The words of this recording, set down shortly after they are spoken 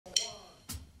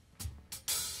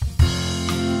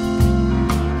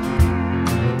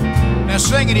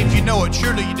Sing it if you know it,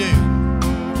 surely you do.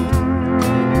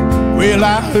 Well,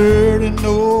 I heard an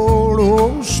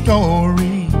old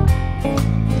story.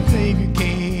 The Savior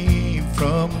came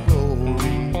from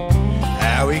glory,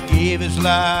 how he gave his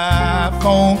life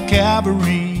on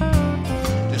Calvary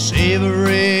to save a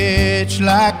wretch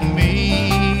like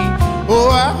me. Oh,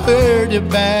 I heard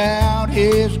about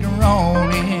his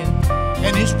groaning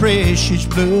and his precious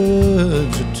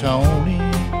blood's atoning,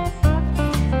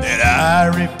 that I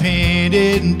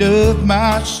repented of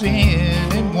my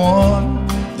sin and won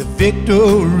the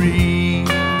victory.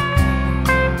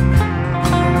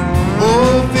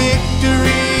 Oh,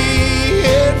 victory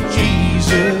in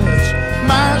Jesus,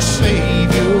 my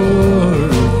Savior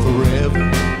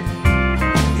forever.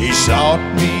 He sought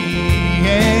me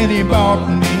and he bought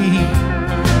me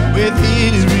with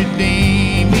his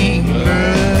redeeming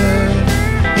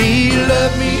blood. He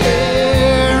loved me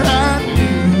ere I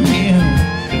knew him,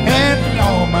 and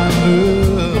all my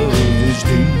love is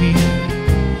to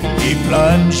him. He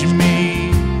plunged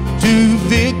me to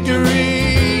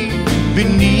victory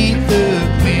beneath the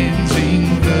cleansing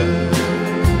blood.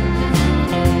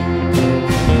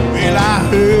 Well, I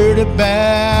heard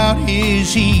about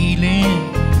his healing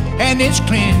and his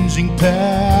cleansing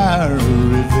power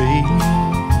revealing,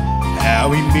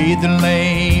 how he made the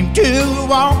lame to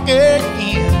walk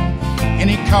again, and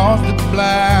he caused the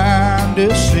blind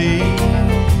to see.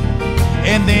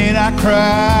 And then I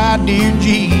cried, dear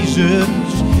Jesus,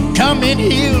 come and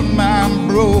heal my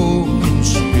broken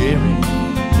spirit.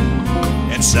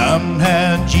 And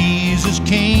somehow Jesus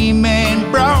came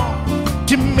and brought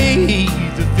to me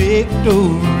the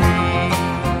victory.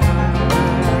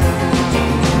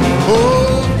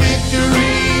 Oh,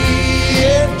 victory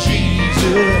in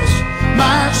Jesus,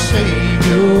 my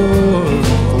Savior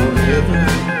forever.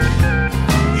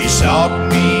 He sought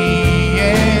me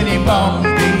and he bought me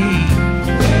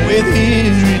with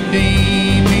his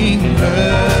redeeming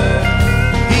blood.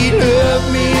 He loved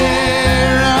me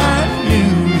ere I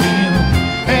knew him,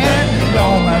 and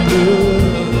all my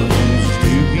love is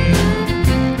to him.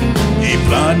 He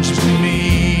plunged me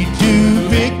to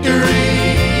victory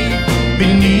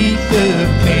beneath the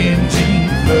cleansing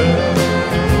blood.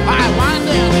 I wind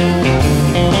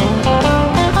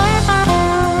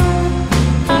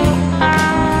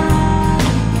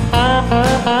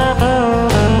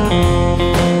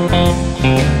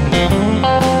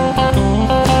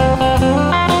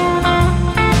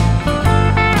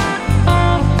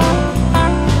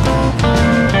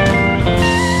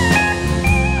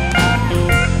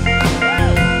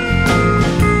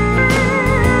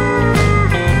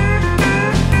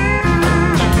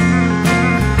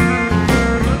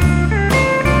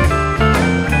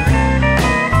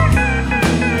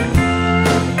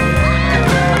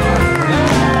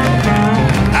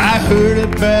heard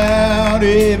about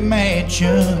a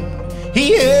mansion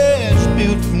he has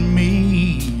built for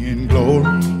me in glory.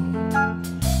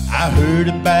 I heard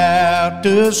about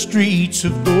the streets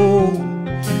of gold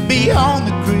beyond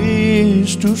the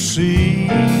crystal sea,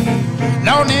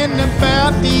 learning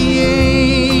about the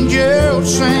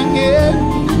angels singing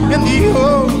and the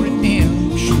old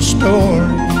redemption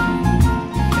story.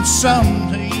 And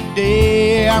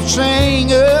someday I'll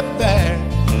sing up there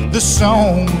the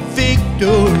song of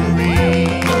victory.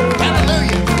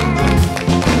 Hallelujah.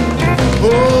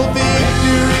 Oh,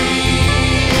 victory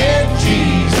in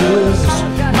Jesus,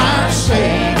 my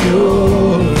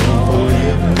Savior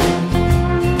forever.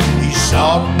 He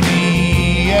sought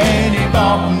me and he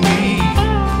bought me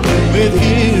with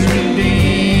his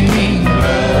redeeming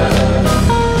blood.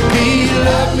 He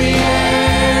loved me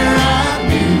ere I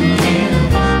knew him,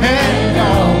 and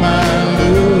all my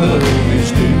love is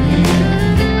to him.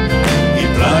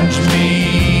 Plunged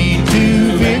me to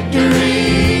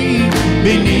victory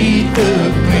beneath the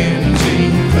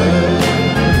cleansing blood.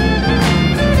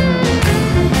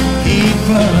 He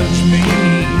plunged me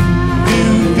to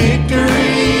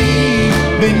victory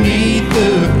beneath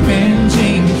the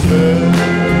cleansing flood.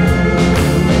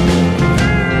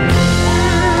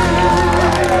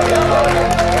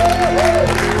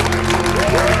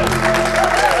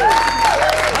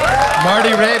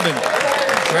 Marty Raybon.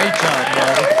 Great job,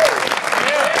 Marty.